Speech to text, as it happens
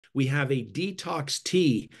We have a detox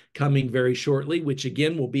tea coming very shortly, which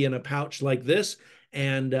again will be in a pouch like this.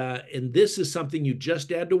 And this is something you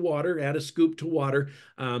just add to water, add a scoop to water,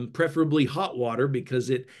 preferably hot water, because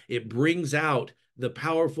it brings out the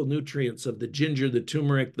powerful nutrients of the ginger, the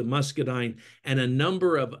turmeric, the muscadine, and a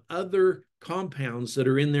number of other compounds that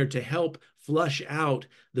are in there to help flush out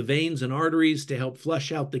the veins and arteries, to help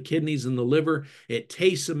flush out the kidneys and the liver. It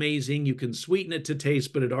tastes amazing. You can sweeten it to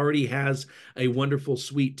taste, but it already has a wonderful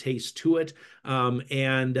sweet taste to it.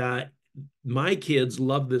 And My kids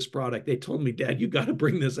love this product. They told me, Dad, you got to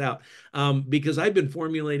bring this out, because I've been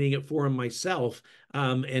formulating it for them myself,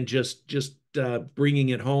 and just bringing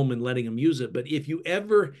it home and letting them use it. But if you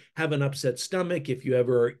ever have an upset stomach, if you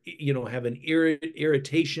ever have an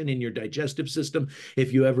irritation in your digestive system,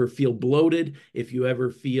 if you ever feel bloated, if you ever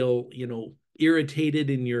feel irritated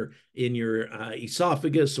in your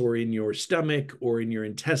esophagus or in your stomach or in your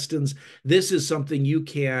intestines, this is something you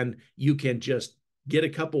can just get a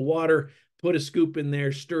cup of water, put a scoop in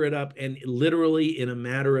there, stir it up, and literally in a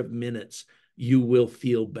matter of minutes, you will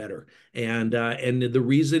feel better. And the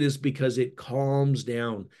reason is because it calms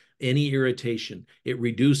down any irritation. It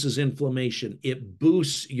reduces inflammation. It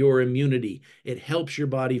boosts your immunity. It helps your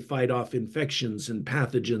body fight off infections and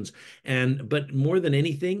pathogens. But more than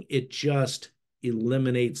anything, it just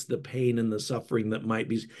eliminates the pain and the suffering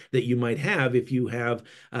that you might have if you have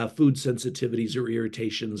food sensitivities or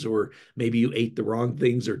irritations, or maybe you ate the wrong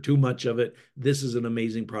things or too much of it. This is an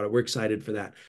amazing product. We're excited for that.